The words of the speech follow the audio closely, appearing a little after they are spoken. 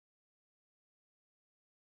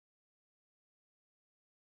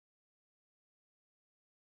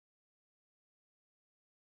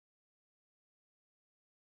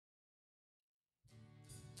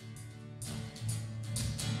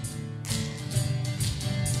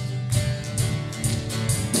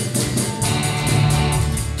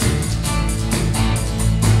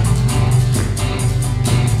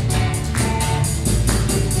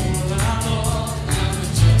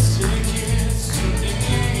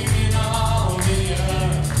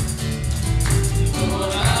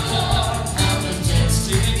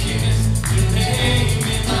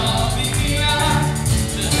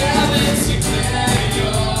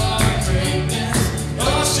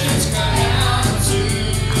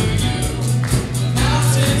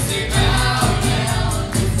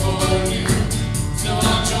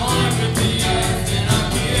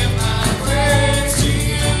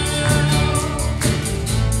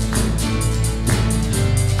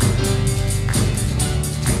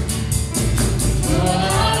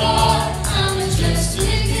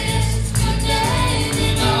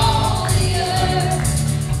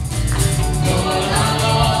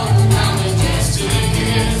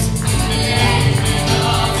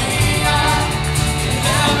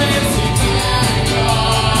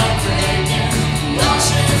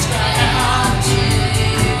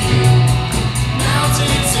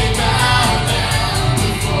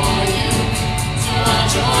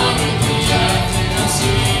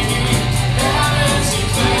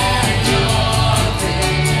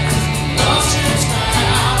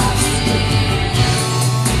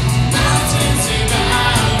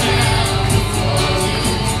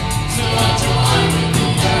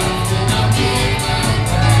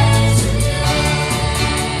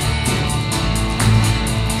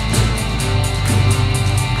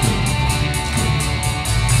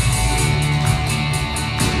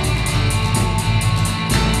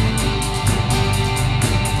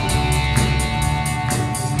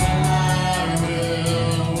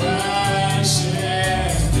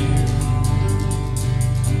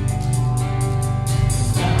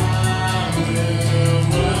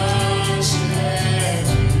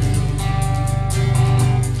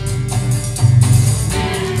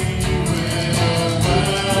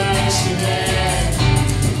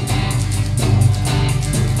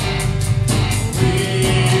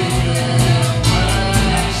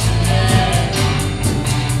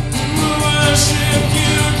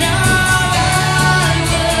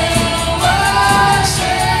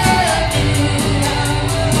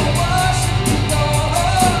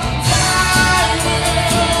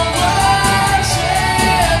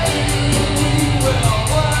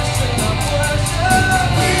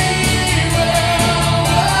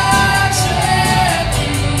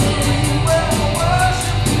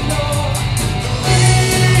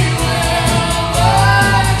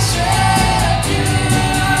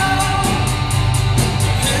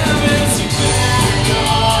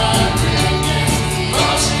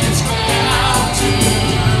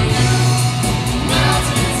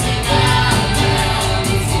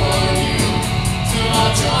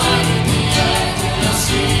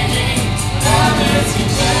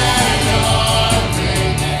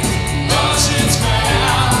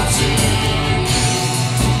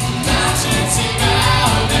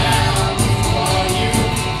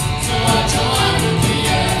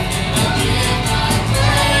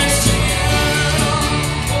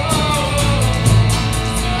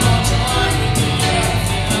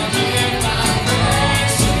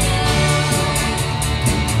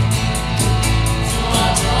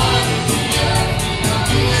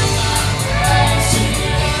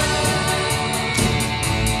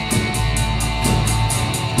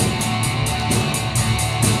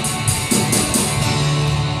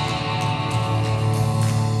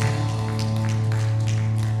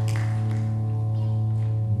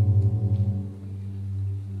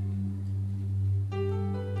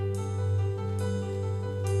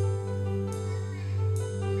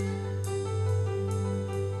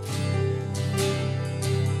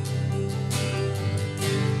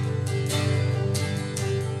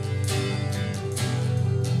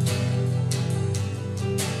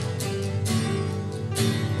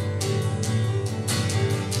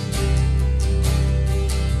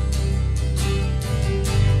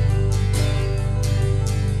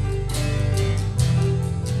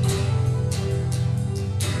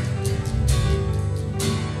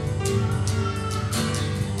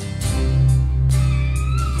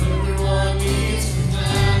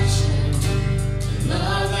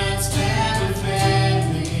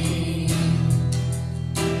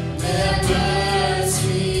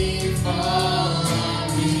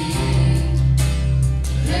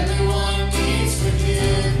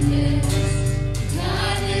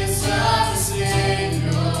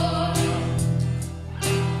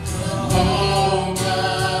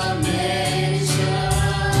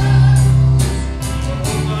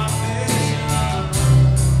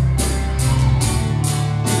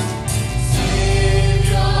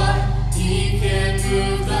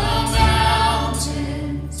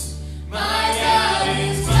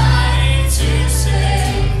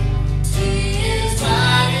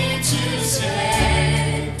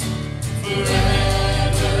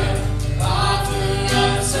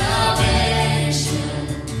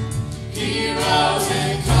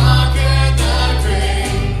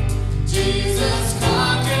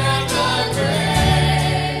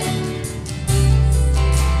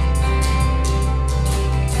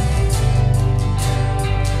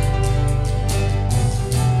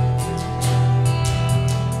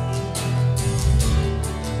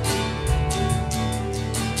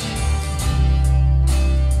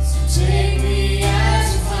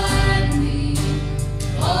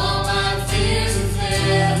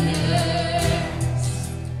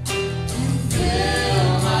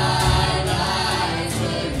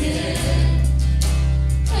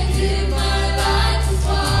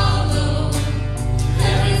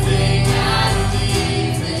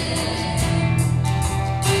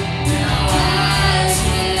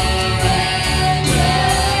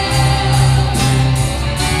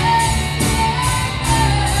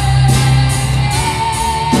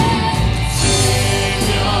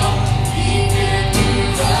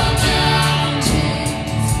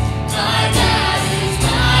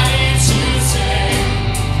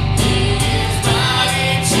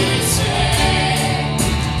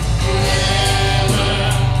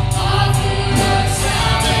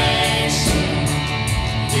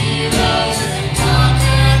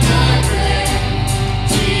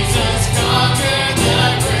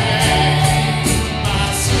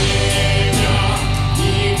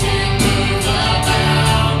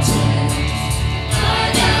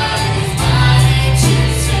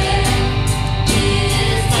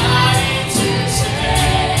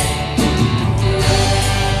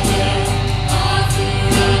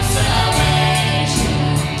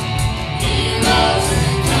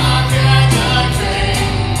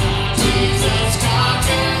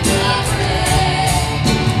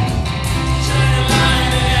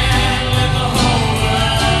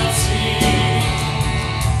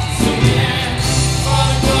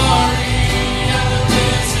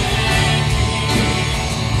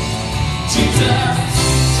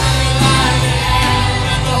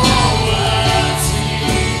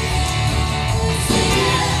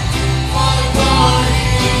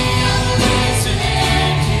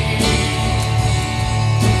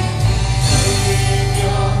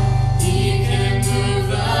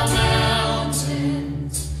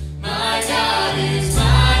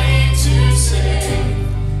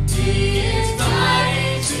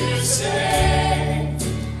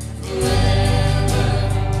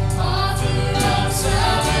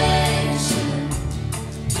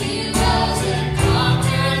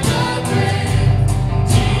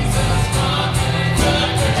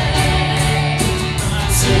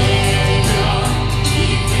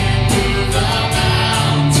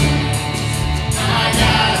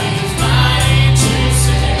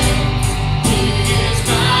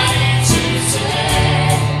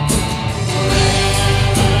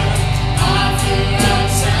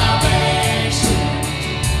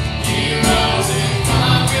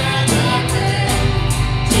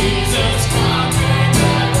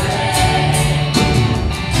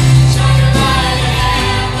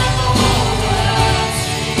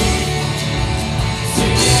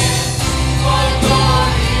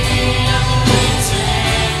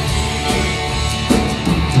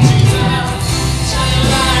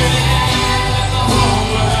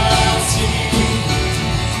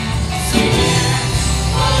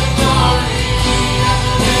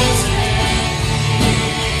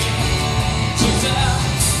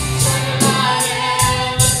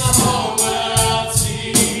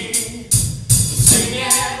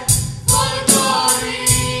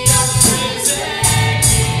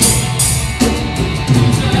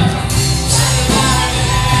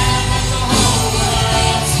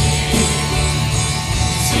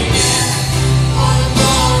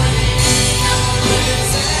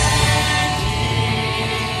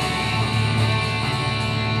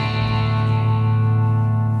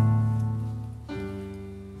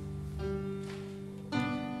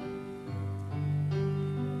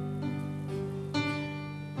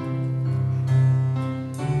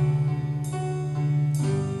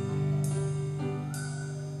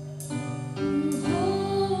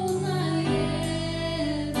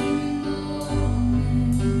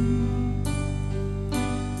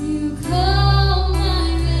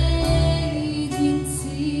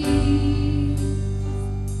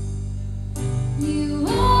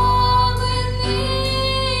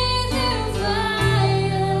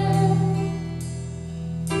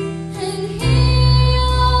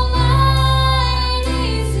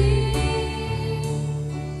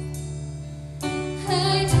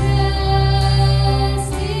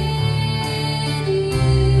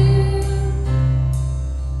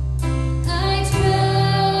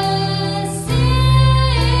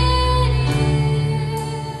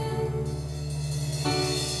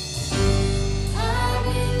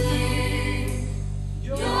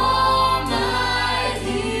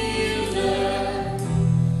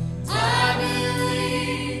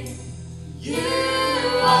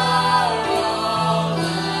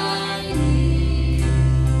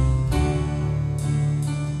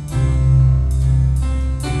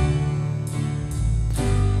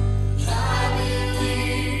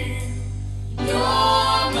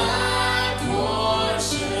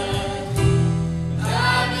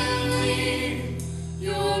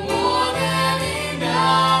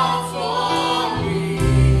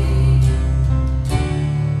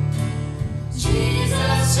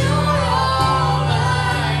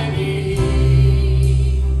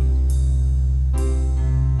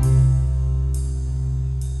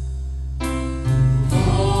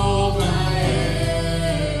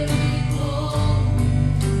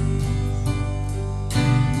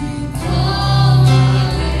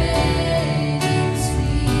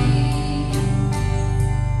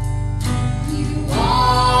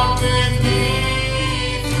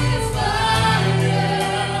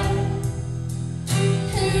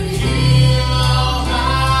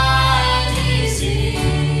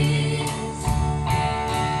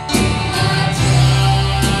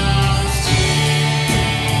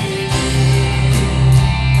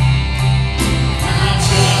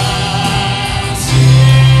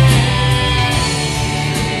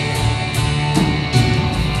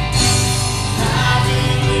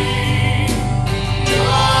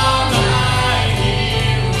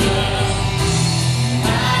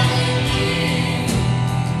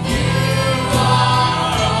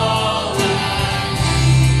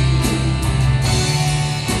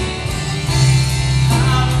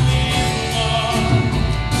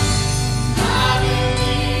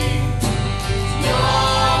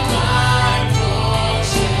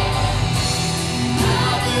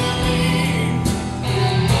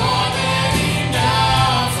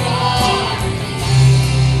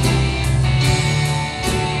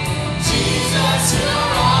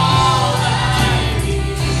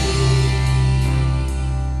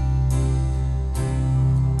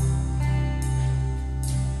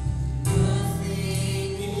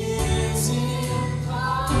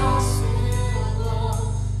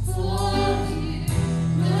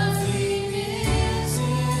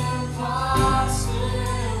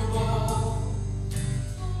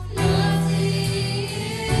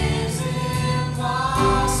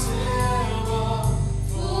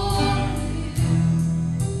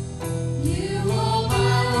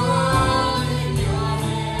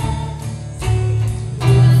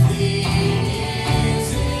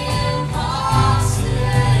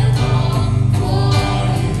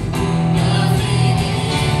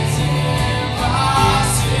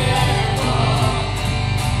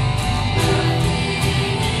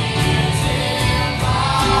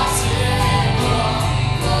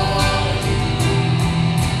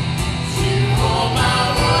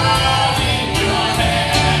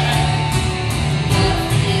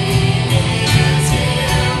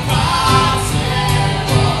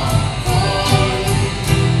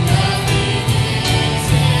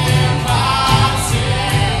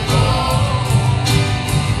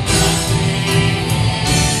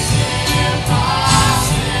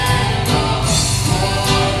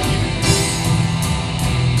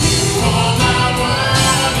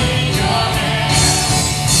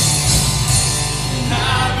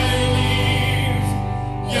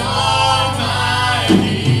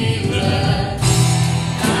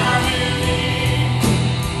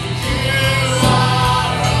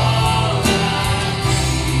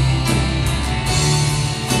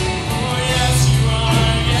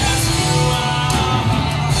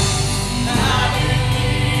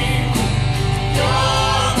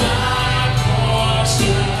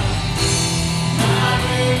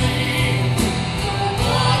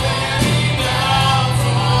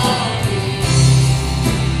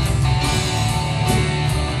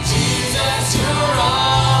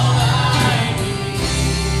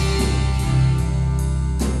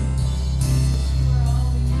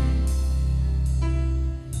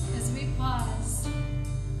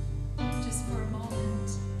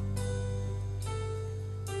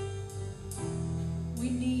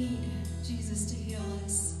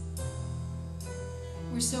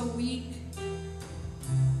so weak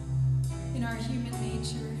in our human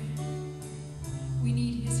nature. We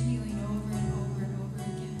need his healing over and over and over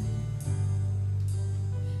again.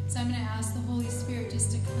 So I'm going to ask the Holy Spirit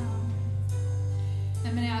just to come.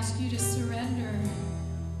 I'm going to ask you to surrender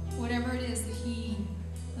whatever it is that he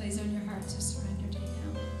lays on your heart to surrender to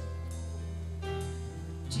him.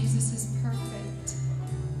 Jesus is perfect.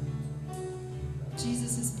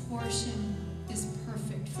 Jesus' portion is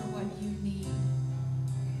perfect for what you need.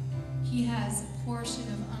 He has a portion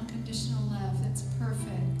of unconditional love that's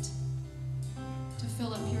perfect to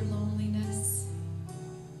fill up your loneliness.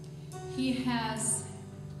 He has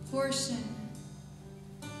a portion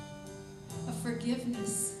of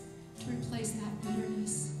forgiveness to replace that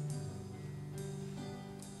bitterness.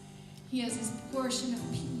 He has his portion of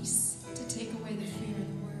peace to take away the fear and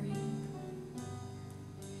the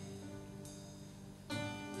worry.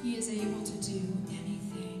 He is able to do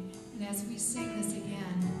anything. And as we sing this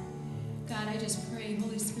again, God, I just pray,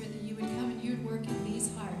 Holy Spirit, that you would come and you would work in these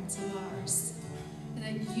hearts of ours, and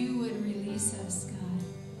that you would release us, God,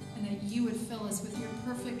 and that you would fill us with your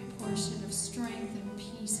perfect portion of strength and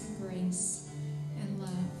peace and grace and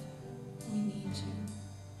love. We need you.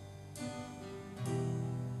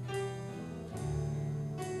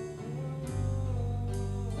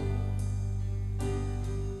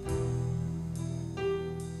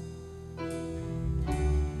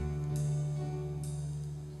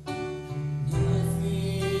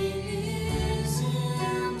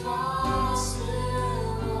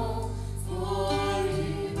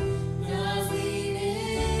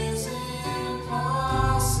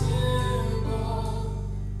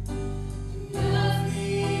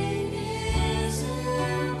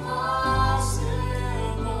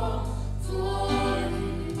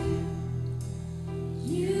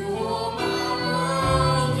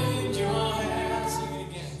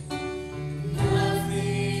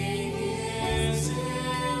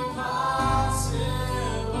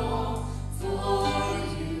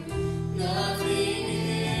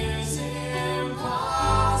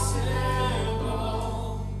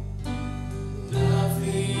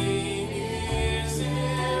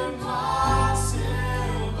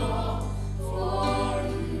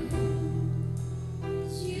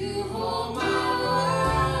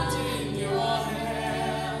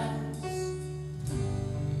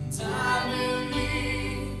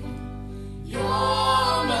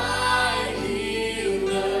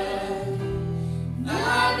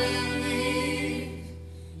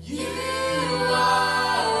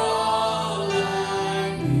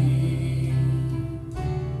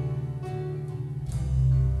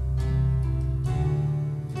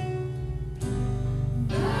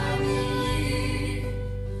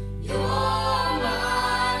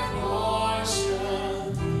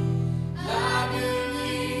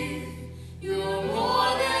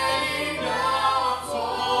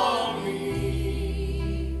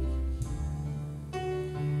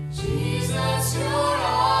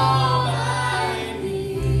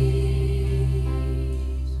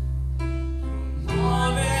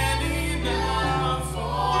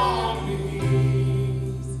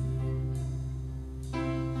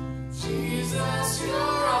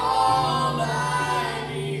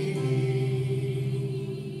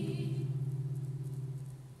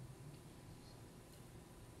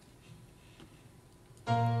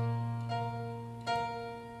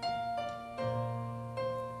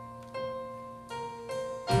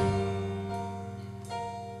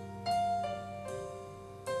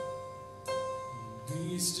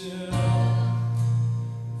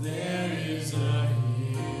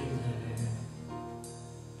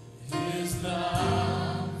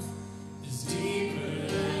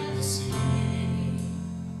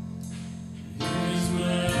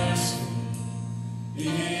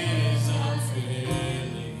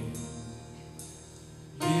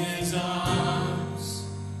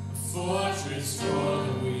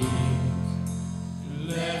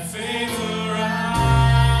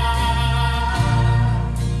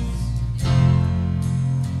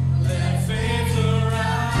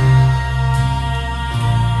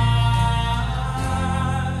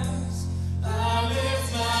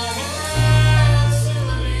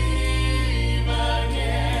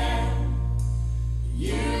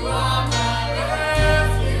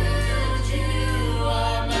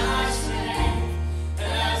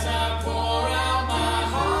 Pour out my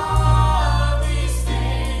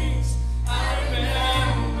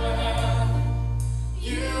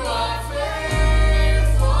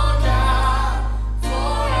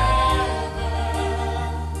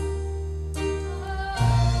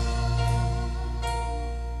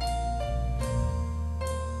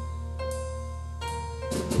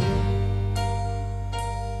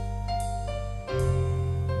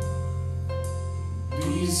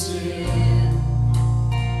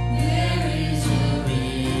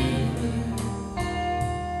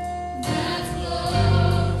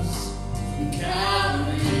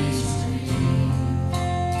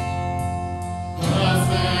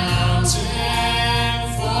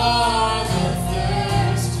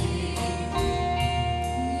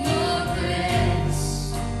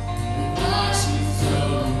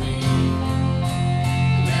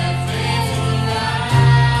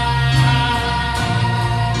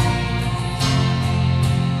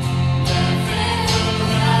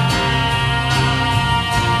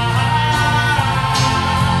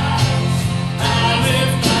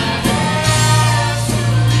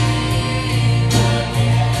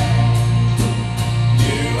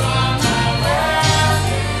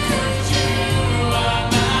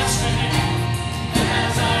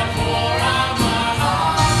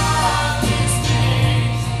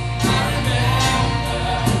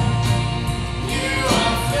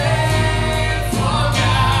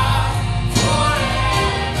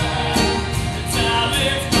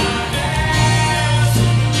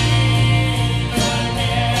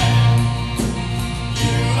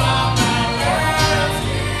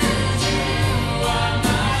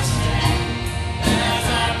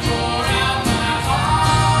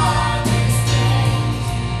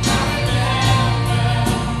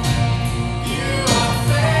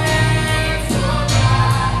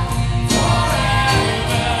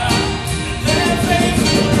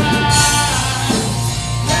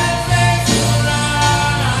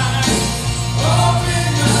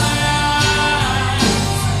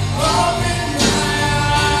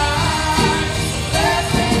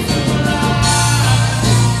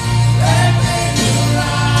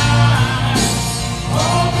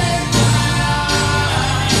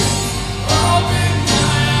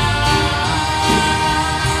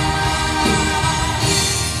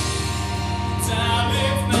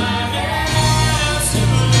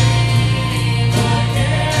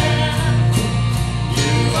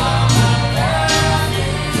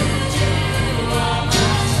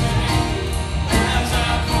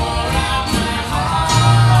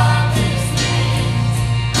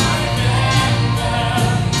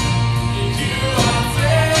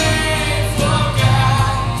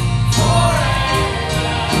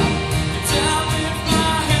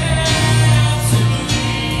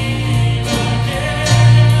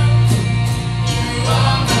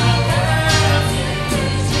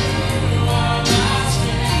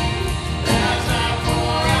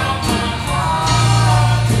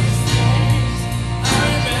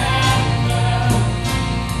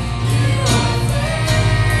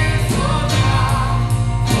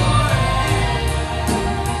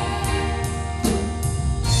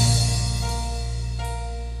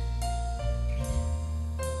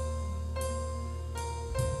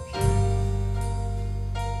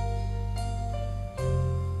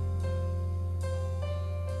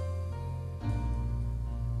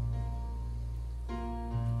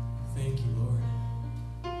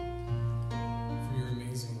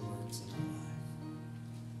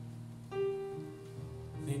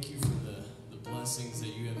blessings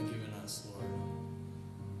that you have given us, Lord.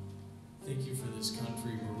 Thank you for this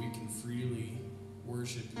country where we can freely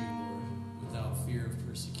worship you, Lord, without fear of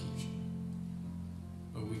persecution.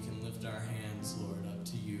 But we can lift our hands, Lord, up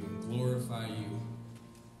to you and glorify you.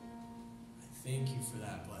 I thank you for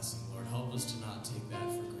that blessing, Lord. Help us to not take that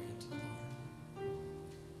for granted, Lord.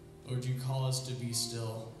 Lord, you call us to be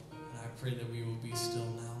still, and I pray that we will be still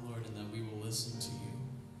now, Lord, and that we will listen to you.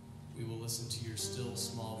 We will listen to your still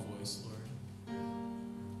small voice, Lord.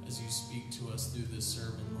 As you speak to us through this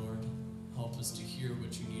sermon, Lord, help us to hear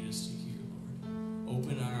what you need us to hear, Lord.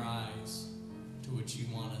 Open our eyes to what you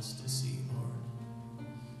want us to see, Lord.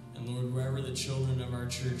 And Lord, wherever the children of our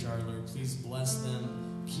church are, Lord, please bless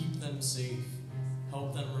them, keep them safe,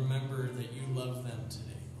 help them remember that you love them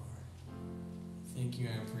today, Lord. Thank you,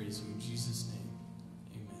 and I praise you. In Jesus' name,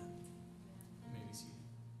 amen. You may be seated.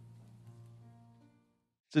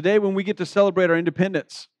 It's a day when we get to celebrate our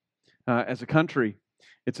independence as a country.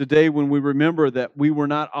 It's a day when we remember that we were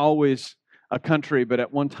not always a country, but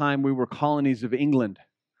at one time we were colonies of England,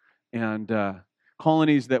 and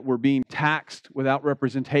colonies that were being taxed without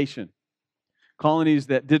representation, colonies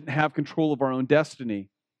that didn't have control of our own destiny,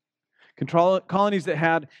 colonies that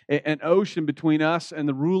had an ocean between us and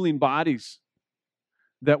the ruling bodies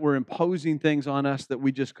that were imposing things on us that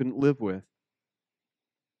we just couldn't live with.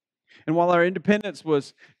 And while our independence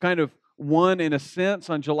was kind of won in a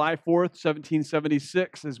sense on July 4th,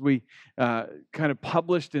 1776, as we kind of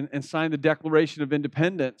published and signed the Declaration of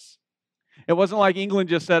Independence, it wasn't like England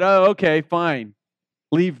just said, oh, okay, fine,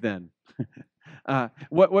 leave then.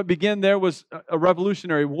 What began there was a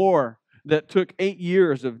revolutionary war that took 8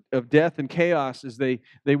 years of death and chaos as they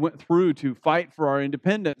went through to fight for our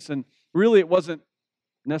independence. And really, it wasn't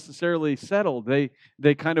necessarily settled.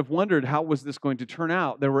 They kind of wondered, how was this going to turn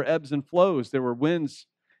out? There were ebbs and flows, there were wins,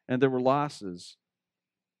 and there were losses.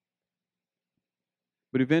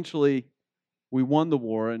 But eventually, we won the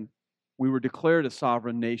war, and we were declared a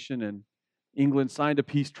sovereign nation, and England signed a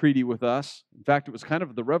peace treaty with us. In fact, it was kind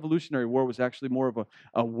of, the Revolutionary War was actually more of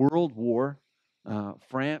a world war.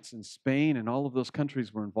 France and Spain and all of those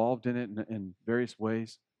countries were involved in it in various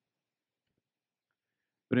ways.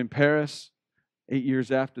 But in Paris, 8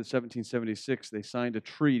 years after 1776, they signed a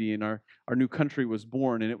treaty, and our new country was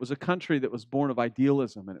born. And it was a country that was born of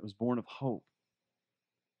idealism, and it was born of hope.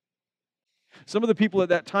 Some of the people at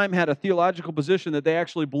that time had a theological position that they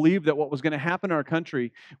actually believed that what was going to happen in our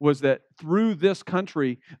country was that through this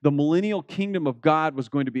country, the millennial kingdom of God was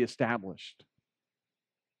going to be established.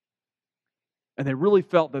 And they really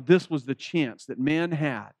felt that this was the chance that man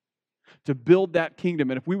had to build that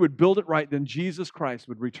kingdom. And if we would build it right, then Jesus Christ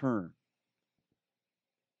would return.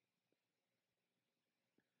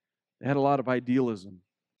 They had a lot of idealism,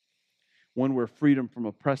 one where freedom from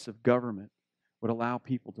oppressive government would allow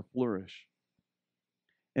people to flourish.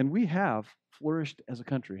 And we have flourished as a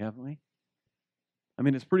country, haven't we? I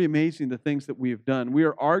mean, it's pretty amazing the things that we have done. We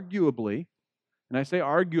are arguably, and I say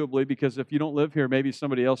arguably because if you don't live here, maybe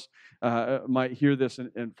somebody else might hear this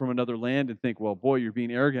and from another land and think, well, boy, you're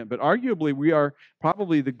being arrogant. But arguably, we are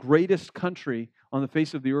probably the greatest country on the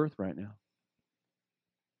face of the earth right now.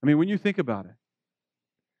 I mean, when you think about it,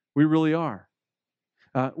 we really are.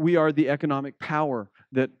 We are the economic power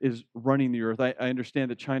that is running the earth. I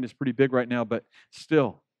understand that China is pretty big right now, but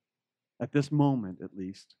still, at this moment at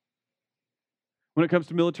least. When it comes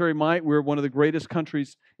to military might, we're one of the greatest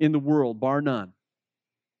countries in the world, bar none.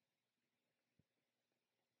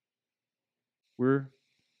 We're a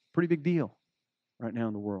pretty big deal right now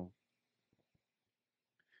in the world.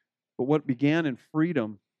 But what began in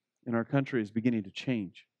freedom in our country is beginning to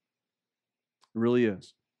change. It really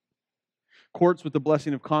is. Courts, with the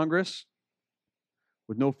blessing of Congress,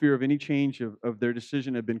 with no fear of any change of their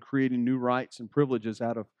decision, have been creating new rights and privileges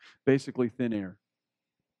out of basically thin air.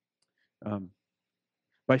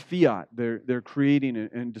 By fiat, they're creating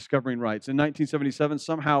and discovering rights. In 1977,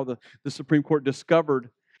 somehow the Supreme Court discovered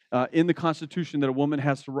in the Constitution that a woman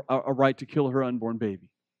has a right to kill her unborn baby.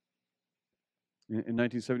 In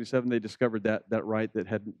 1977, they discovered that right that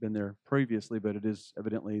hadn't been there previously, but it is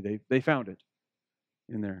evidently, they found it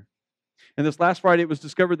in there. And this last Friday, it was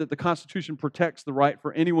discovered that the Constitution protects the right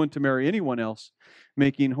for anyone to marry anyone else,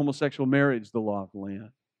 making homosexual marriage the law of the land.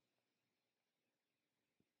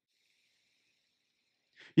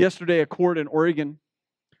 Yesterday, a court in Oregon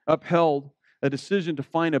upheld a decision to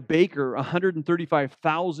fine a baker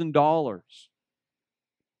 $135,000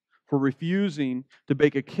 for refusing to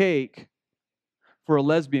bake a cake for a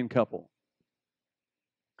lesbian couple.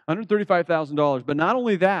 $135,000. But not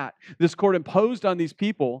only that, this court imposed on these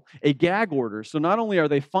people a gag order. So not only are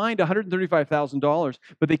they fined $135,000,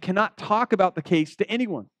 but they cannot talk about the case to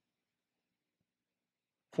anyone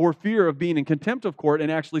for fear of being in contempt of court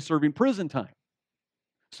and actually serving prison time.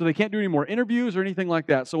 So they can't do any more interviews or anything like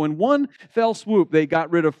that. So in one fell swoop, they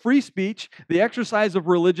got rid of free speech, the exercise of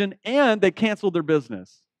religion, and they canceled their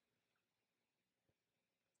business.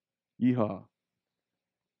 Yeehaw.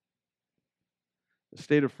 The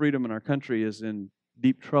state of freedom in our country is in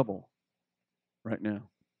deep trouble right now.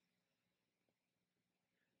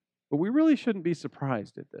 But we really shouldn't be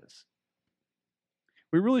surprised at this.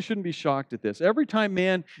 We really shouldn't be shocked at this. Every time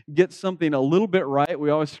man gets something a little bit right, we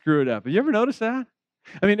always screw it up. Have you ever noticed that?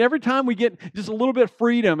 I mean, every time we get just a little bit of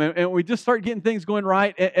freedom and we just start getting things going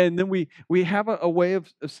right, and then we have a way of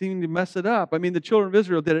seeming to mess it up. I mean, the children of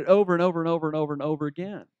Israel did it over and over and over and over and over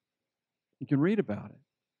again. You can read about it.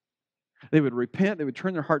 They would repent, they would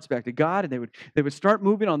turn their hearts back to God, and they would start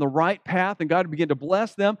moving on the right path, and God would begin to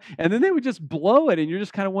bless them, and then they would just blow it, and you're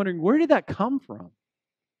just kind of wondering, where did that come from?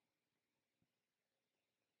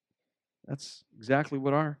 That's exactly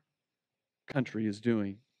what our country is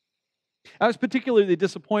doing. I was particularly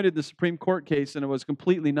disappointed in the Supreme Court case, and I was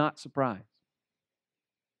completely not surprised.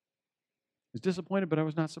 I was disappointed, but I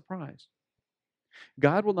was not surprised.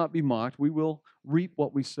 God will not be mocked. We will reap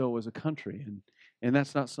what we sow as a country, and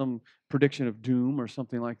that's not some prediction of doom or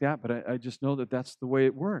something like that, but I just know that that's the way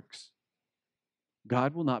it works.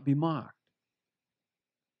 God will not be mocked.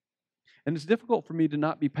 And it's difficult for me to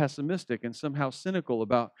not be pessimistic and somehow cynical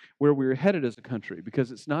about where we're headed as a country,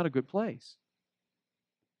 because it's not a good place.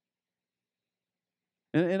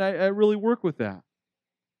 And I really work with that.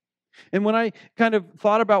 And when I kind of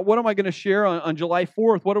thought about what am I going to share on July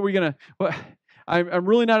 4th, what are we going to, well, I'm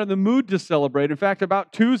really not in the mood to celebrate. In fact,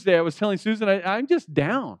 about Tuesday, I was telling Susan, I'm just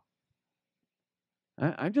down.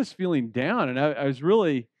 I'm just feeling down. And I was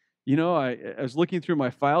really, I was looking through my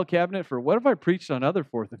file cabinet for what have I preached on other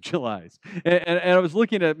 4th of Julys? And I was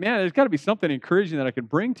looking at, man, there's got to be something encouraging that I could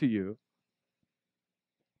bring to you.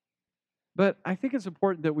 But I think it's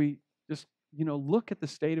important that we just, look at the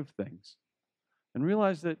state of things and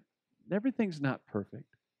realize that everything's not perfect.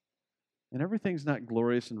 And everything's not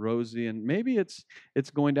glorious and rosy. And maybe it's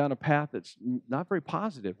going down a path that's not very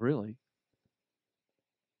positive, really.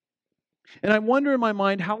 And I wonder in my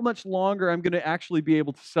mind how much longer I'm going to actually be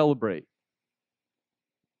able to celebrate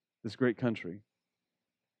this great country.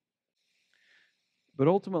 But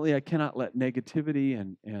ultimately, I cannot let negativity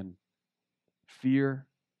and fear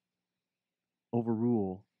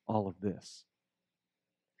overrule all of this.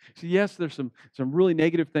 So yes, there's some really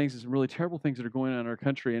negative things and some really terrible things that are going on in our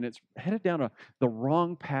country, and it's headed down the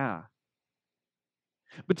wrong path.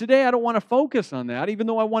 But today I don't want to focus on that, even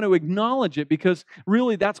though I want to acknowledge it, because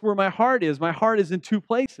really that's where my heart is. My heart is in two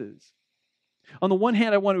places. On the one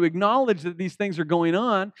hand, I want to acknowledge that these things are going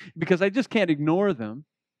on because I just can't ignore them.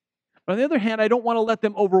 But on the other hand, I don't want to let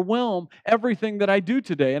them overwhelm everything that I do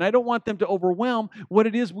today. And I don't want them to overwhelm what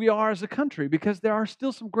it is we are as a country, because there are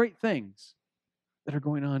still some great things that are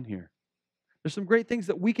going on here. There's some great things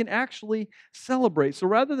that we can actually celebrate. So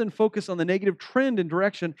rather than focus on the negative trend and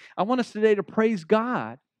direction, I want us today to praise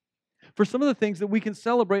God for some of the things that we can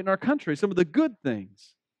celebrate in our country, some of the good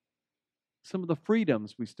things, some of the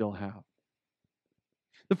freedoms we still have.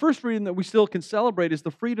 The first freedom that we still can celebrate is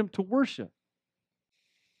the freedom to worship.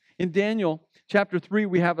 In Daniel chapter 3,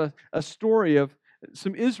 we have a story of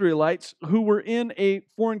some Israelites who were in a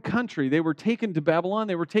foreign country. They were taken to Babylon.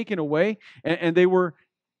 They were taken away, and they were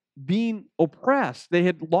being oppressed. They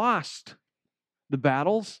had lost the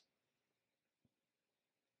battles.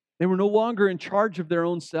 They were no longer in charge of their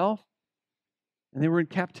own self, and they were in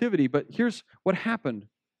captivity. But here's what happened.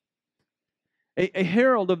 A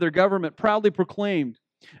herald of their government proudly proclaimed,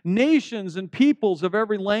 "Nations and peoples of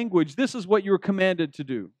every language, this is what you are commanded to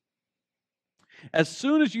do. As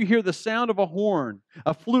soon as you hear the sound of a horn,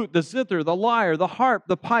 a flute, the zither, the lyre, the harp,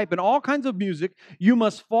 the pipe, and all kinds of music, you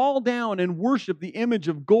must fall down and worship the image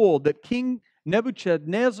of gold that King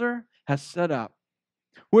Nebuchadnezzar has set up.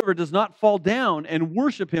 Whoever does not fall down and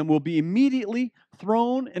worship him will be immediately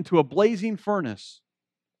thrown into a blazing furnace."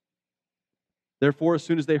 Therefore, as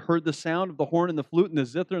soon as they heard the sound of the horn and the flute and the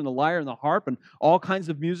zither and the lyre and the harp and all kinds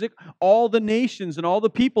of music, all the nations and all the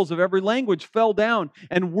peoples of every language fell down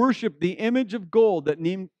and worshiped the image of gold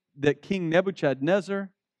that King Nebuchadnezzar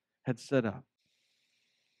had set up.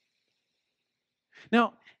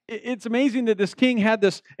 Now, it's amazing that this king had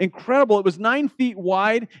this incredible, it was 9 feet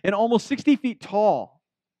wide and almost 60 feet tall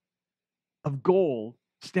of gold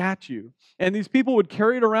statue. And these people would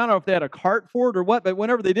carry it around, I don't know if they had a cart for it or what, but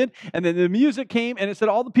whenever they did, and then the music came and it said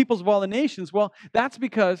all the peoples of all the nations. Well, that's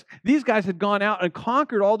because these guys had gone out and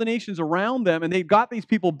conquered all the nations around them, and they got these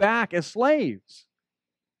people back as slaves.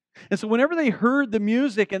 And so whenever they heard the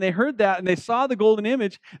music and they heard that and they saw the golden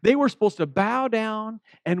image, they were supposed to bow down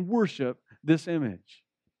and worship this image.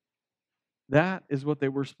 That is what they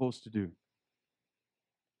were supposed to do.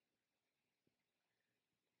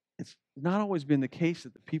 It's not always been the case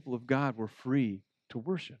that the people of God were free to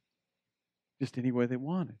worship just any way they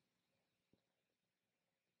wanted.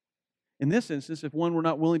 In this instance, if one were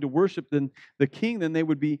not willing to worship then the king, then they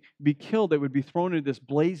would be killed. They would be thrown into this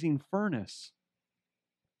blazing furnace.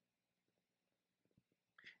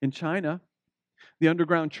 In China, the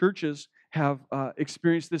underground churches have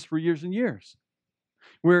experienced this for years and years,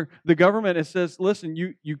 where the government says, listen,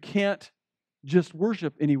 you can't just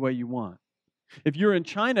worship any way you want. If you're in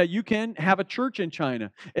China, you can have a church in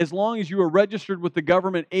China as long as you are registered with the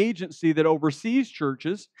government agency that oversees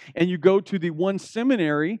churches, and you go to the one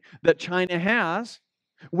seminary that China has,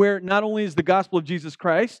 where not only is the gospel of Jesus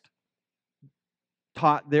Christ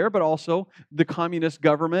taught there, but also the communist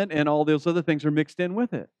government and all those other things are mixed in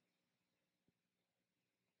with it.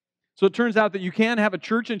 So it turns out that you can have a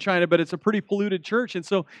church in China, but it's a pretty polluted church. And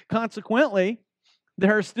so consequently,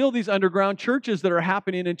 there are still these underground churches that are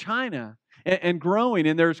happening in China and growing,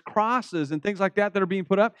 and there's crosses and things like that are being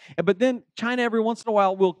put up. But then China every once in a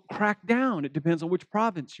while will crack down. It depends on which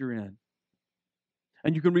province you're in.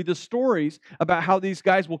 And you can read the stories about how these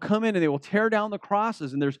guys will come in and they will tear down the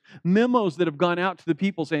crosses. And there's memos that have gone out to the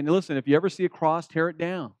people saying, listen, if you ever see a cross, tear it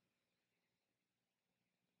down.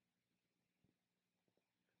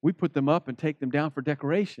 We put them up and take them down for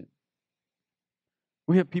decoration.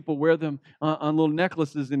 We have people wear them on little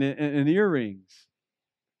necklaces and earrings.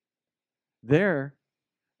 There,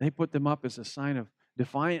 they put them up as a sign of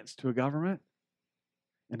defiance to a government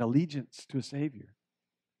and allegiance to a Savior.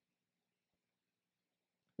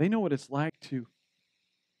 They know what it's like to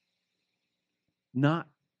not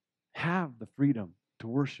have the freedom to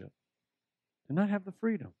worship, to not have the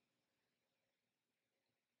freedom.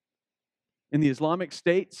 In the Islamic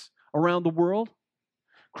states around the world,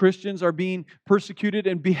 Christians are being persecuted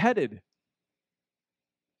and beheaded.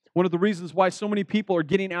 One of the reasons why so many people are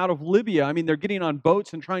getting out of Libya, I mean, they're getting on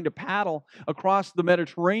boats and trying to paddle across the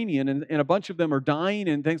Mediterranean, and a bunch of them are dying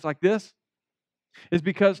and things like this, is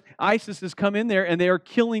because ISIS has come in there and they are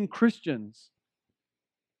killing Christians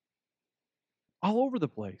all over the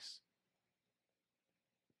place.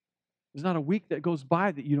 There's not a week that goes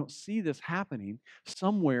by that you don't see this happening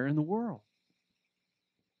somewhere in the world.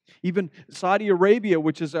 Even Saudi Arabia,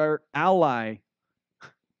 which is our ally,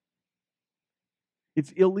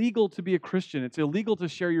 it's illegal to be a Christian. It's illegal to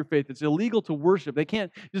share your faith. It's illegal to worship. They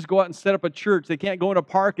can't just go out and set up a church. They can't go in a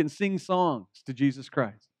park and sing songs to Jesus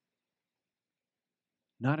Christ.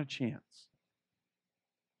 Not a chance.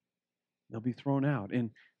 They'll be thrown out.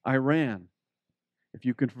 In Iran, if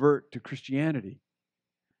you convert to Christianity,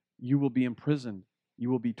 you will be imprisoned. You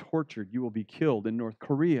will be tortured. You will be killed. In North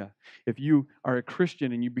Korea, if you are a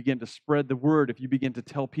Christian and you begin to spread the word, if you begin to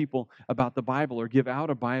tell people about the Bible or give out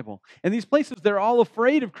a Bible. And these places, they're all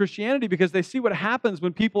afraid of Christianity because they see what happens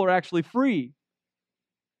when people are actually free.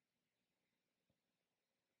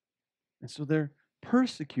 And so they're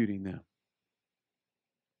persecuting them.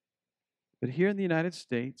 But here in the United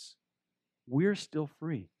States, we're still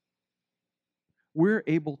free. We're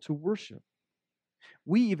able to worship.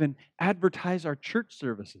 We even advertise our church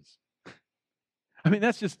services. I mean,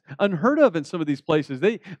 that's just unheard of in some of these places.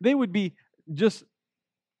 They would be just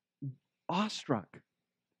awestruck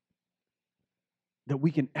that we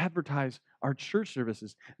can advertise our church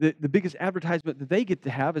services. The biggest advertisement that they get to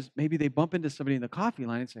have is maybe they bump into somebody in the coffee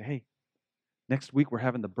line and say, hey, next week we're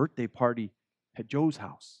having the birthday party at Joe's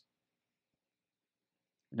house.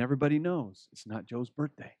 And everybody knows it's not Joe's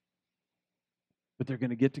birthday. But they're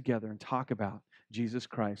going to get together and talk about Jesus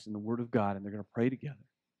Christ and the Word of God, and they're going to pray together.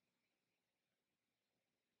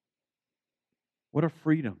 What a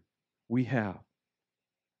freedom we have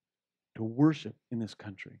to worship in this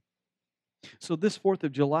country. So this 4th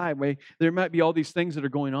of July, there might be all these things that are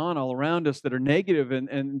going on all around us that are negative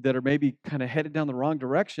and that are maybe kind of headed down the wrong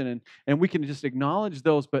direction, and we can just acknowledge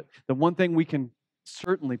those, but the one thing we can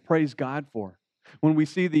certainly praise God for, when we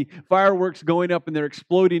see the fireworks going up and they're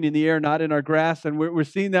exploding in the air, not in our grass, and we're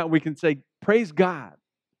seeing that, we can say, praise God.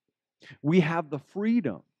 We have the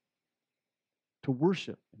freedom to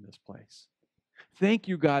worship in this place. Thank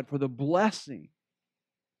you, God, for the blessing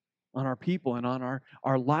on our people and on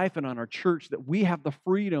our life and on our church, that we have the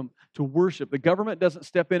freedom to worship. The government doesn't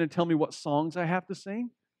step in and tell me what songs I have to sing.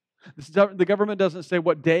 The government doesn't say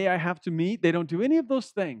what day I have to meet. They don't do any of those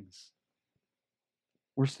things.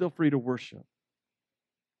 We're still free to worship.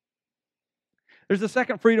 There's a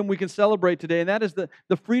second freedom we can celebrate today, and that is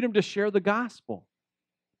the freedom to share the gospel.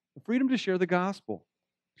 The freedom to share the gospel.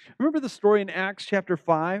 Remember the story in Acts chapter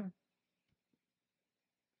 5?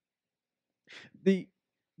 The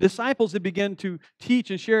disciples had begun to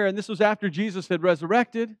teach and share, and this was after Jesus had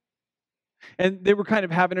resurrected, and they were kind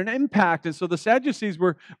of having an impact. And so the Sadducees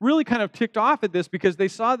were really kind of ticked off at this because they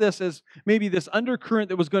saw this as maybe this undercurrent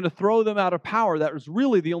that was going to throw them out of power. That was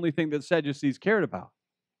really the only thing that the Sadducees cared about,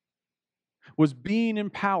 was being in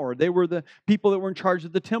power. They were the people that were in charge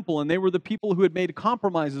of the temple, and they were the people who had made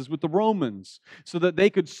compromises with the Romans so that they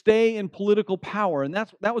could stay in political power, and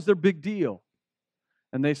that was their big deal.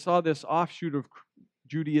 And they saw this offshoot of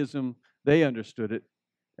Judaism. They understood it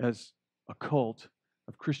as a cult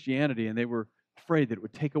of Christianity, and they were afraid that it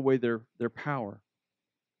would take away their power.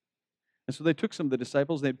 And so they took some of the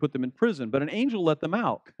disciples and they'd put them in prison, but an angel let them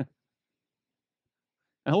out.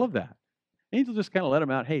 I love that. Angel just kind of let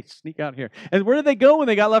them out. Hey, sneak out here. And where did they go when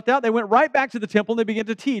they got left out? They went right back to the temple and they began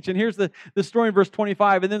to teach. And here's the story in verse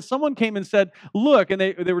 25. And then someone came and said, look, and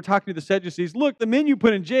they were talking to the Sadducees, look, the men you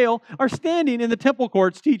put in jail are standing in the temple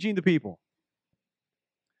courts teaching the people.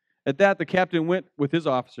 At that, the captain went with his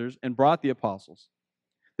officers and brought the apostles.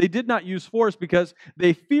 They did not use force because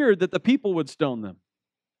they feared that the people would stone them.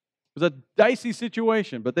 It was a dicey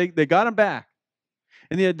situation, but they got them back.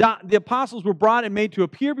 And the apostles were brought and made to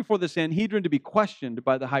appear before the Sanhedrin to be questioned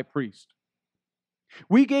by the high priest.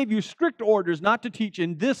 We gave you strict orders not to teach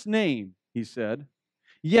in this name, he said.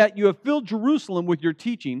 Yet you have filled Jerusalem with your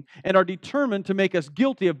teaching and are determined to make us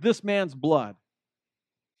guilty of this man's blood.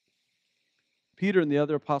 Peter and the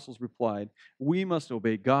other apostles replied, we must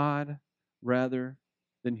obey God rather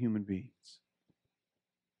than human beings.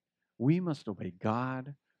 We must obey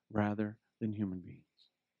God rather than human beings.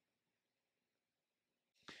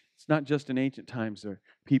 It's not just in ancient times that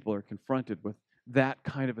people are confronted with that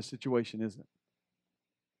kind of a situation, is it?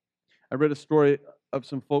 I read a story of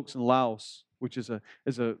some folks in Laos, which is a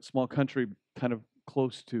small country kind of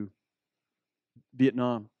close to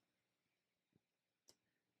Vietnam.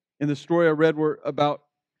 And the story I read were about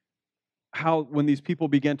how when these people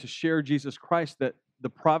began to share Jesus Christ, that the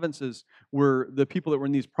people that were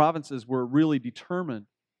in these provinces were really determined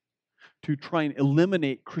to try and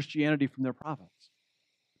eliminate Christianity from their province.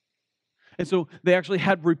 And so they actually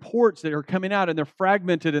had reports that are coming out, and they're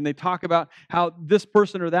fragmented, and they talk about how this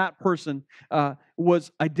person or that person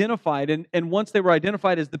was identified. And once they were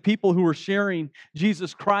identified as the people who were sharing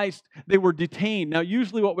Jesus Christ, they were detained. Now,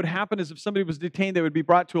 usually what would happen is if somebody was detained, they would be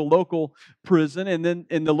brought to a local prison, and then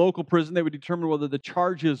in the local prison, they would determine whether the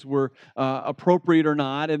charges were appropriate or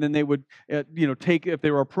not, and then they would, if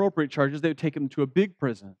they were appropriate charges, they would take them to a big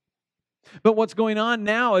prison. But what's going on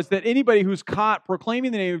now is that anybody who's caught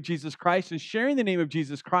proclaiming the name of Jesus Christ and sharing the name of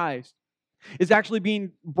Jesus Christ is actually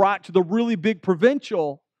being brought to the really big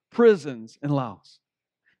provincial prisons in Laos.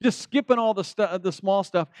 Just skipping all the small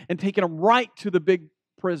stuff and taking them right to the big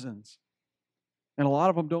prisons. And a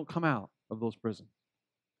lot of them don't come out of those prisons.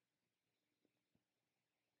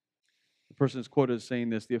 The person is quoted as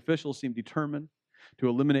saying this: the officials seem determined to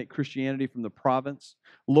eliminate Christianity from the province.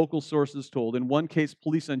 Local sources told. In one case,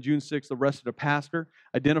 police on June 6th arrested a pastor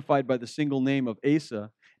identified by the single name of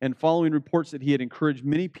Asa, and following reports that he had encouraged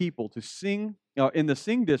many people to sing in the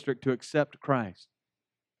Sing district to accept Christ.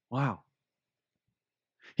 Wow.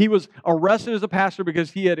 He was arrested as a pastor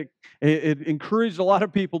because he had encouraged a lot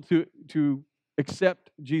of people to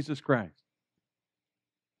accept Jesus Christ.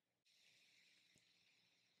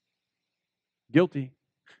 Guilty.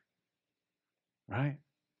 Right?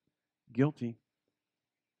 Guilty.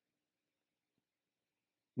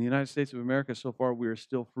 In the United States of America, so far, we are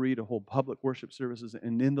still free to hold public worship services,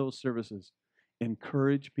 and in those services,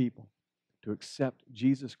 encourage people to accept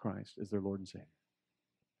Jesus Christ as their Lord and Savior.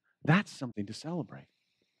 That's something to celebrate.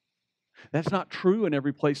 That's not true in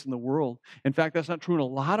every place in the world. In fact, that's not true in a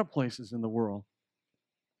lot of places in the world.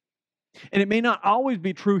 And it may not always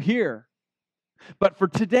be true here, but for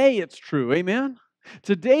today, it's true. Amen?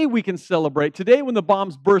 Today we can celebrate. Today when the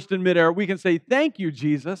bombs burst in midair, we can say, thank you,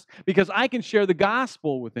 Jesus, because I can share the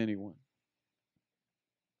gospel with anyone.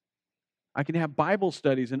 I can have Bible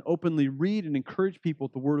studies and openly read and encourage people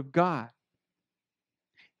with the Word of God.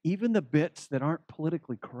 Even the bits that aren't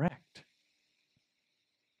politically correct,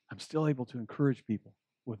 I'm still able to encourage people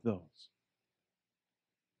with those.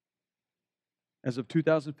 As of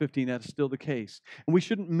 2015, that's still the case. And we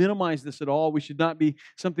shouldn't minimize this at all. We should not be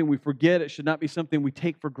something we forget. It should not be something we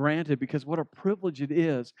take for granted, because what a privilege it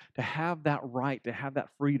is to have that right, to have that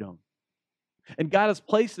freedom. And God has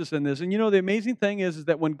placed us in this. And the amazing thing is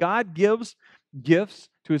that when God gives gifts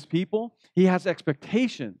to His people, He has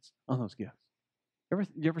expectations on those gifts.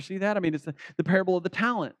 You ever see that? I mean, it's the parable of the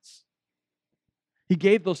talents. He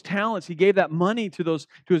gave those talents. He gave that money to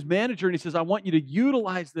His manager, and He says, I want you to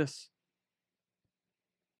utilize this.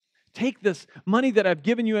 Take this money that I've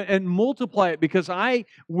given you and multiply it, because I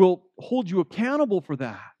will hold you accountable for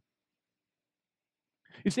that.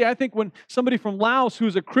 You see, I think when somebody from Laos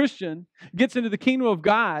who's a Christian gets into the kingdom of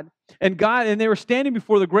God, and they were standing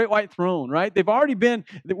before the great white throne, right? They've already been,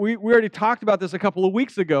 we already talked about this a couple of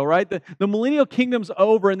weeks ago, right? The millennial kingdom's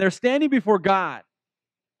over, and they're standing before God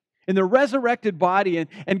in their resurrected body,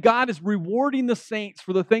 and God is rewarding the saints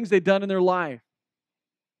for the things they've done in their life.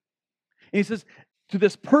 And He says to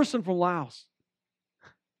this person from Laos,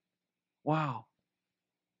 wow,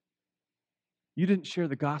 you didn't share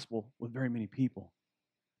the gospel with very many people,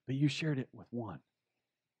 but you shared it with one.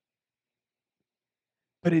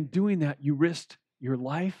 But in doing that, you risked your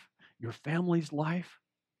life, your family's life.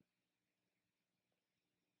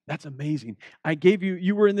 That's amazing.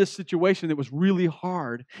 You were in this situation that was really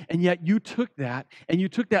hard, and yet you took that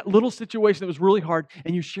little situation that was really hard,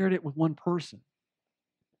 and you shared it with one person.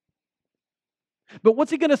 But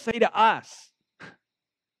what's He going to say to us?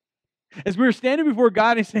 As we were standing before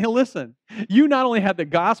God, He's saying, listen, you not only had the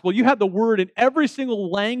gospel, you had the Word in every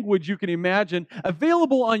single language you can imagine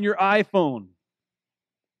available on your iPhone.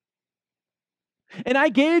 And I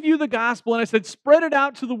gave you the gospel, and I said, spread it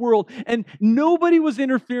out to the world. And nobody was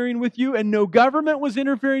interfering with you, and no government was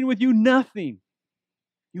interfering with you, nothing.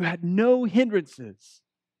 You had no hindrances.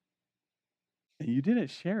 And you didn't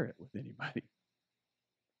share it with anybody.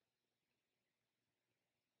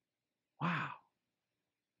 Wow.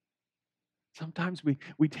 Sometimes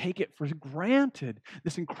we take it for granted,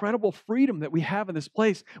 this incredible freedom that we have in this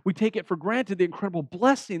place. We take it for granted, the incredible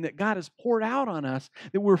blessing that God has poured out on us,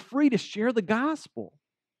 that we're free to share the gospel.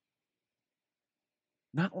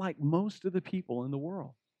 Not like most of the people in the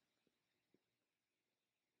world.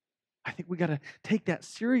 I think we got to take that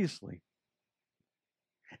seriously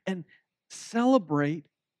and celebrate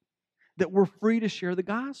that we're free to share the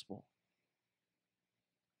gospel.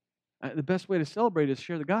 The best way to celebrate is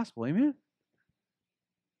share the gospel. Amen?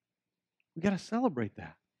 We got to celebrate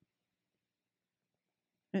that.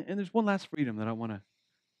 And there's one last freedom that I want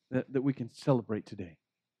to that we can celebrate today.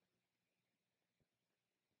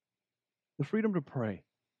 The freedom to pray.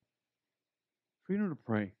 Freedom to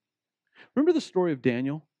pray. Remember the story of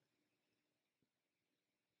Daniel?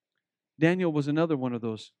 Daniel was another one of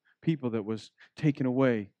those people that was taken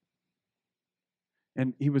away.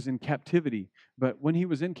 And he was in captivity. But when he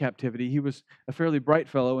was in captivity, he was a fairly bright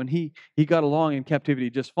fellow, and he got along in captivity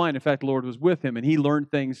just fine. In fact, the Lord was with him, and he learned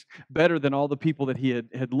things better than all the people that he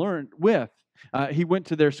had learned with. He went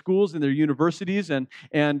to their schools and their universities, and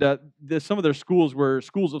some of their schools were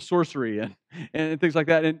schools of sorcery and things like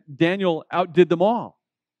that. And Daniel outdid them all.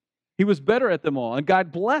 He was better at them all, and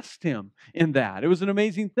God blessed him in that. It was an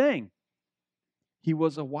amazing thing. He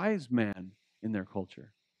was a wise man in their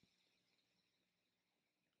culture.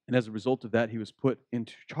 And as a result of that, he was put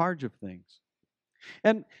into charge of things.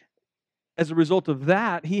 And as a result of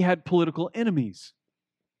that, he had political enemies.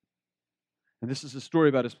 And this is a story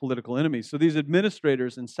about his political enemies. So these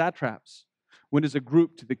administrators and satraps went as a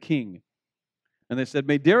group to the king. And they said,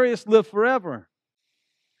 "May Darius live forever."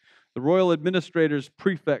 The royal administrators,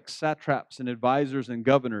 prefects, satraps, and advisors and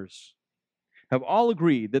governors have all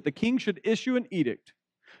agreed that the king should issue an edict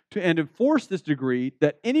and enforce this decree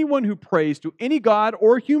that anyone who prays to any god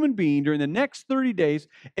or human being during the next 30 days,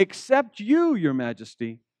 except you, your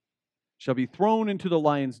majesty, shall be thrown into the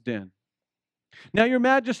lion's den. Now, your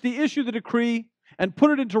majesty, issue the decree and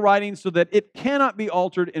put it into writing so that it cannot be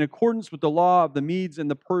altered in accordance with the law of the Medes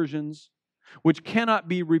and the Persians, which cannot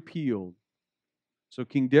be repealed. So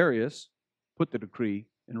King Darius put the decree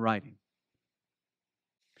in writing.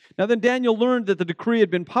 Now then Daniel learned that the decree had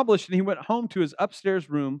been published, and he went home to his upstairs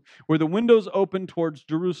room where the windows opened towards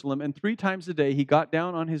Jerusalem, and 3 times a day he got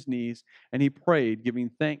down on his knees and he prayed, giving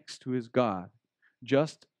thanks to his God,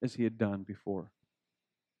 just as he had done before.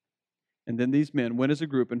 And then these men went as a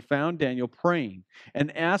group and found Daniel praying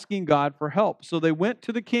and asking God for help. So they went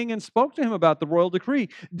to the king and spoke to him about the royal decree.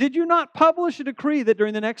 "Did you not publish a decree that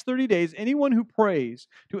during the next 30 days, anyone who prays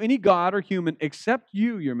to any god or human except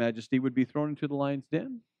you, your majesty, would be thrown into the lion's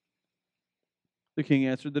den?" The king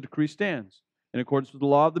answered, "The decree stands in accordance with the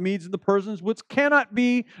law of the Medes and the Persians, which cannot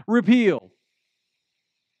be repealed."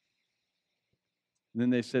 And then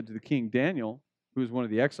they said to the king, "Daniel, who is one of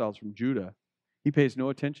the exiles from Judah, he pays no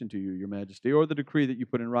attention to you, your majesty, or the decree that you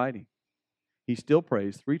put in writing. He still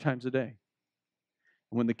prays 3 times a day."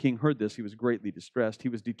 And when the king heard this, he was greatly distressed. He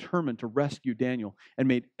was determined to rescue Daniel and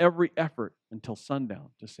made every effort until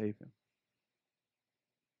sundown to save him.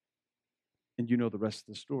 And you know the rest of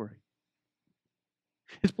the story.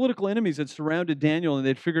 His political enemies had surrounded Daniel, and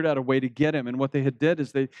they'd figured out a way to get him. And what they had did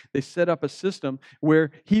is they set up a system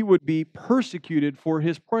where he would be persecuted for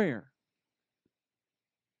his prayer.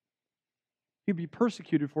 He'd be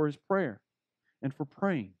persecuted for his prayer and for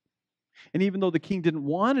praying. And even though the king didn't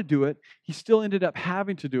want to do it, he still ended up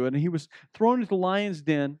having to do it. And he was thrown into the lion's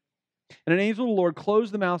den. And an angel of the Lord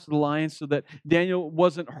closed the mouths of the lions so that Daniel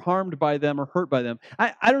wasn't harmed by them or hurt by them.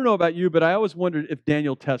 I don't know about you, but I always wondered if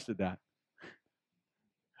Daniel tested that.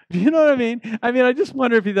 Do you know what I mean? I just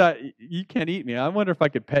wonder if he thought, "You can't eat me. I wonder if I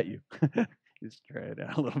could pet you." Just try it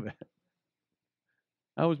out a little bit.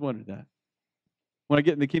 I always wondered that. When I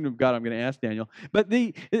get in the kingdom of God, I'm going to ask Daniel. But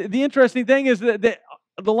the interesting thing is that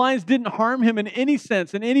the lions didn't harm him in any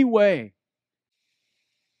sense, in any way.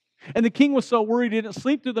 And the king was so worried he didn't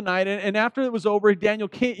sleep through the night. And after it was over, Daniel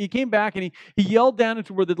came back and he yelled down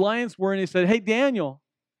into where the lions were, and he said, "Hey, Daniel,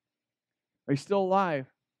 are you still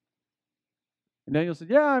alive?" And Daniel said,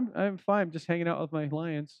 "Yeah, I'm fine. I'm just hanging out with my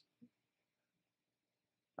lions."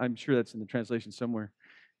 I'm sure that's in the translation somewhere.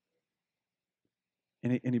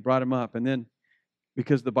 And he brought him up. And then,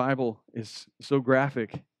 because the Bible is so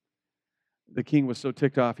graphic, the king was so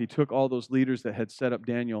ticked off, he took all those leaders that had set up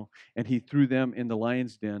Daniel, and he threw them in the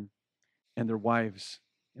lion's den, and their wives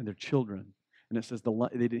and their children. And it says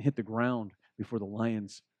they didn't hit the ground before the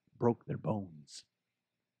lions broke their bones.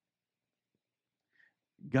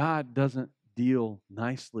 God doesn't deal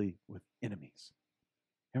nicely with enemies.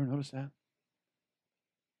 Ever notice that?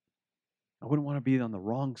 I wouldn't want to be on the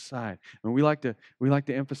wrong side. We like to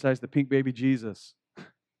emphasize the pink baby Jesus.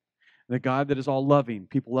 The God that is all loving,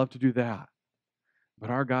 people love to do that. But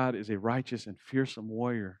our God is a righteous and fearsome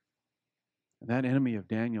warrior. And that enemy of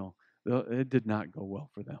Daniel, it did not go well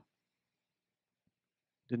for them.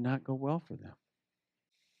 Did not go well for them.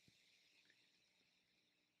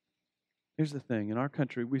 Here's the thing. In our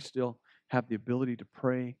country, we still have the ability to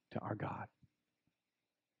pray to our God.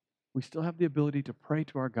 We still have the ability to pray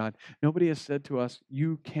to our God. Nobody has said to us,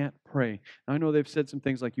 you can't pray. Now, I know they've said some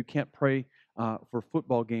things like you can't pray for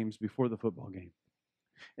football games before the football game.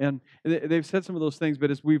 And they've said some of those things, but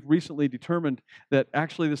as we've recently determined that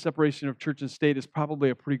actually the separation of church and state is probably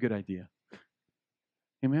a pretty good idea.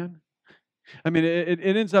 Amen? I mean, it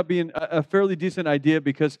ends up being a fairly decent idea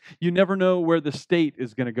because you never know where the state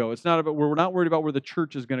is going to go. It's not about, we're not worried about where the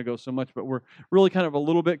church is going to go so much, but we're really kind of a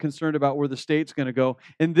little bit concerned about where the state's going to go.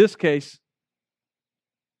 In this case,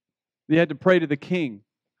 they had to pray to the king.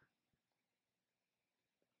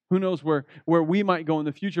 Who knows where we might go in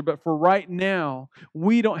the future, but for right now,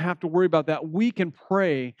 we don't have to worry about that. We can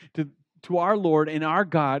pray to our Lord and our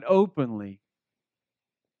God openly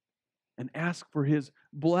and ask for His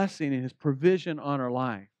blessing and His provision on our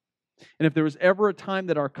life. And if there was ever a time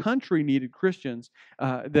that our country needed Christians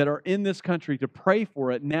that are in this country to pray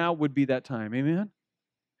for it, now would be that time. Amen?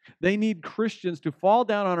 They need Christians to fall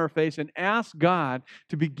down on our face and ask God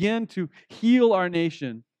to begin to heal our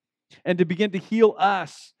nation and to begin to heal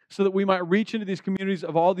us so that we might reach into these communities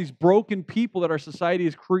of all these broken people that our society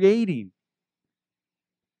is creating.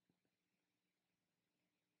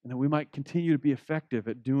 And that we might continue to be effective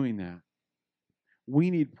at doing that.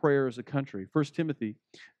 We need prayer as a country. 1 Timothy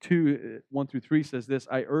 2, 1-3 says this,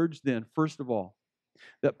 I urge then, first of all,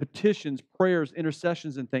 that petitions, prayers,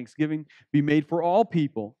 intercessions, and thanksgiving be made for all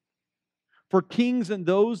people, for kings and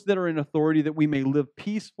those that are in authority, that we may live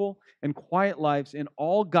peaceful and quiet lives in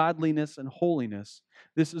all godliness and holiness.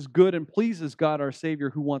 This is good and pleases God our Savior,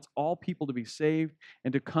 who wants all people to be saved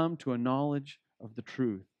and to come to a knowledge of the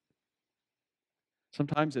truth.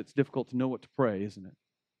 Sometimes it's difficult to know what to pray, isn't it?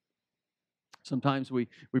 Sometimes we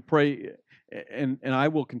pray, and I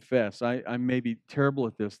will confess, I may be terrible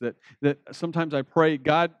at this, that sometimes I pray,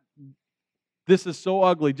 God, this is so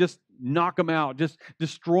ugly, just knock them out, just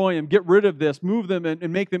destroy them, get rid of this, move them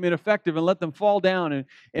and make them ineffective and let them fall down.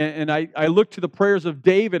 And I look to the prayers of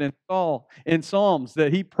David and Saul in Psalms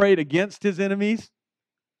that he prayed against his enemies.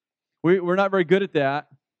 We're not very good at that.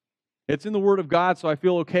 It's in the Word of God, so I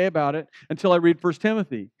feel okay about it until I read 1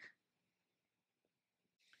 Timothy.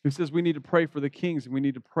 Who says we need to pray for the kings and we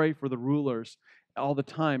need to pray for the rulers all the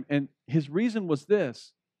time. And his reason was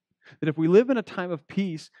this, that if we live in a time of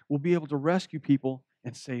peace, we'll be able to rescue people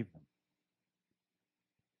and save them.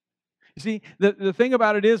 You see, the thing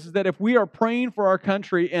about it is that if we are praying for our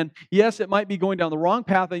country, and yes, it might be going down the wrong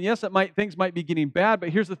path, and yes, things might be getting bad, but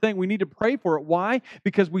here's the thing, we need to pray for it. Why?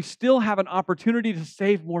 Because we still have an opportunity to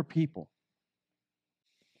save more people.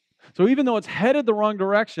 So even though it's headed the wrong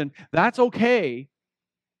direction, that's okay.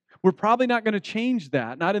 We're probably not going to change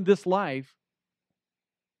that, not in this life.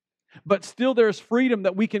 But still there's freedom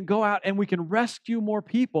that we can go out and we can rescue more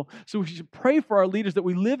people. So we should pray for our leaders that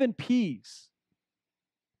we live in peace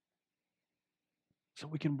so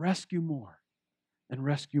we can rescue more and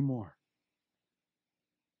rescue more.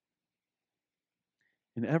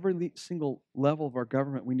 In every single level of our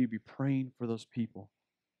government, we need to be praying for those people.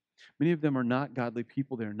 Many of them are not godly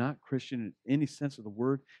people. They're not Christian in any sense of the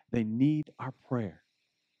word. They need our prayer.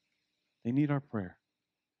 They need our prayer.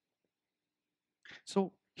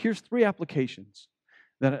 So here's 3 applications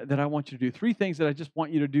that I want you to do. 3 things that I just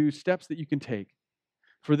want you to do, steps that you can take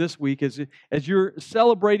for this week as you're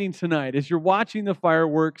celebrating tonight, as you're watching the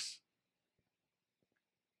fireworks.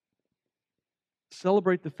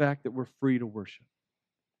 Celebrate the fact that we're free to worship.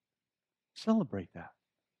 Celebrate that.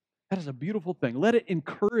 That is a beautiful thing. Let it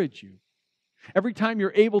encourage you. Every time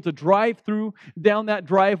you're able to drive through down that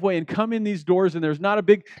driveway and come in these doors and there's not a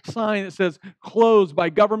big sign that says closed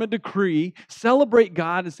by government decree, celebrate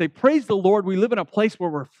God and say, praise the Lord, we live in a place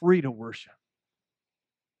where we're free to worship.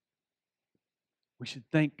 We should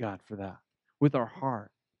thank God for that with our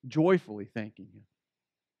heart, joyfully thanking Him.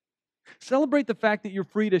 Celebrate the fact that you're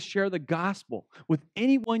free to share the gospel with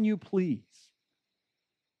anyone you please.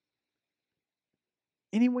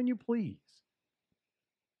 Anyone you please.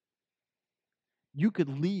 You could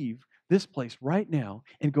leave this place right now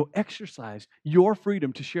and go exercise your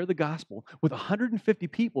freedom to share the gospel with 150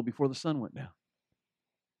 people before the sun went down.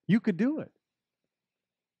 You could do it.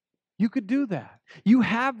 You could do that. You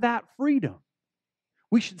have that freedom.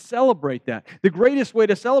 We should celebrate that. The greatest way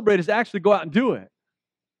to celebrate is to actually go out and do it.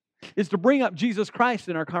 It's to bring up Jesus Christ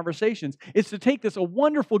in our conversations. It's to take this a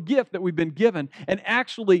wonderful gift that we've been given and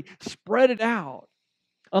actually spread it out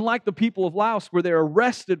Unlike the people of Laos, where they're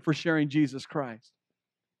arrested for sharing Jesus Christ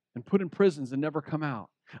and put in prisons and never come out.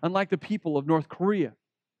 Unlike the people of North Korea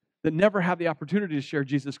that never have the opportunity to share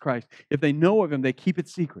Jesus Christ. If they know of Him, they keep it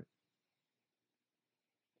secret.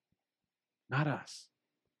 Not us.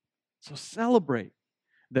 So celebrate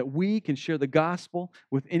that we can share the gospel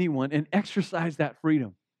with anyone and exercise that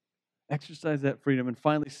freedom. Exercise that freedom and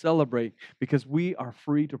finally celebrate because we are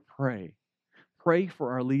free to pray. Pray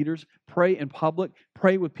for our leaders. Pray in public.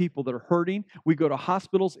 Pray with people that are hurting. We go to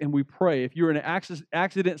hospitals and we pray. If you're in an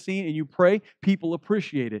accident scene and you pray, people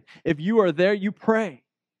appreciate it. If you are there, you pray.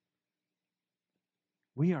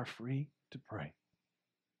 We are free to pray.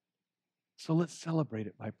 So let's celebrate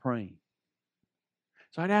it by praying.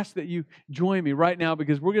 So I'd ask that you join me right now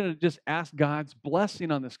because we're going to just ask God's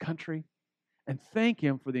blessing on this country and thank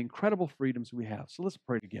Him for the incredible freedoms we have. So let's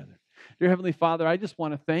pray together. Dear Heavenly Father, I just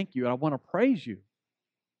want to thank You and I want to praise You.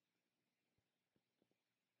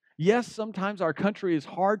 Yes, sometimes our country is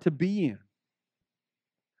hard to be in.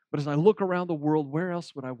 But as I look around the world, where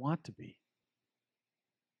else would I want to be?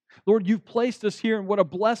 Lord, You've placed us here, and what a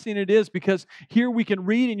blessing it is because here we can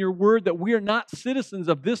read in Your Word that we are not citizens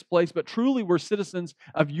of this place, but truly we're citizens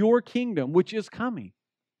of Your kingdom, which is coming.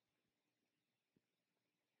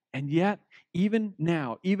 And yet, even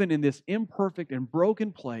now, even in this imperfect and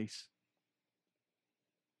broken place,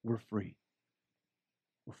 we're free.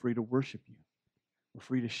 We're free to worship You. We're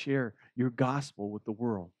free to share Your gospel with the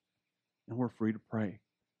world, and we're free to pray.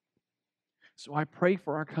 So I pray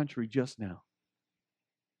for our country just now.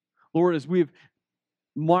 Lord, as we've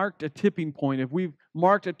marked a tipping point, if we've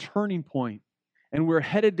marked a turning point, and we're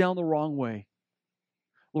headed down the wrong way,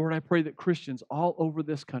 Lord, I pray that Christians all over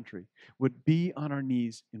this country would be on our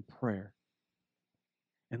knees in prayer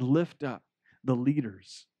and lift up the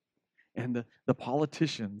leaders and the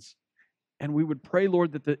politicians. And we would pray,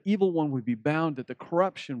 Lord, that the evil one would be bound, that the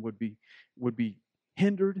corruption would be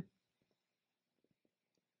hindered,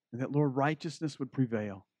 and that, Lord, righteousness would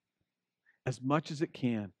prevail as much as it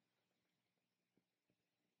can.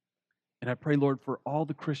 And I pray, Lord, for all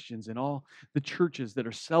the Christians and all the churches that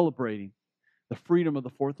are celebrating the freedom of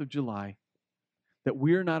the 4th of July, that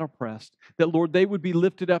we are not oppressed, that, Lord, they would be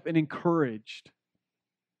lifted up and encouraged.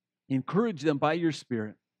 Encourage them by Your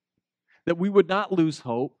Spirit, that we would not lose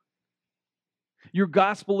hope. Your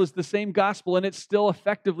gospel is the same gospel, and it's still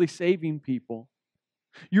effectively saving people.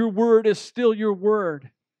 Your word is still Your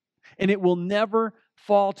word, and it will never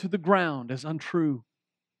fall to the ground as untrue.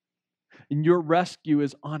 And Your rescue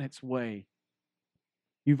is on its way.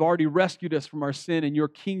 You've already rescued us from our sin, and Your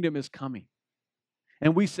kingdom is coming.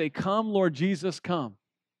 And we say, come, Lord Jesus, come.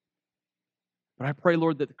 But I pray,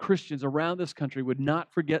 Lord, that the Christians around this country would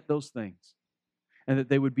not forget those things, and that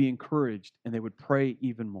they would be encouraged, and they would pray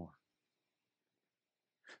even more.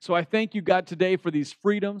 So I thank You, God, today for these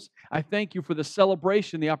freedoms. I thank You for the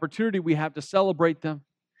celebration, the opportunity we have to celebrate them.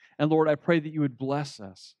 And Lord, I pray that You would bless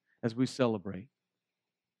us as we celebrate.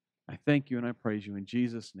 I thank You and I praise You in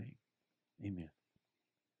Jesus' name. Amen.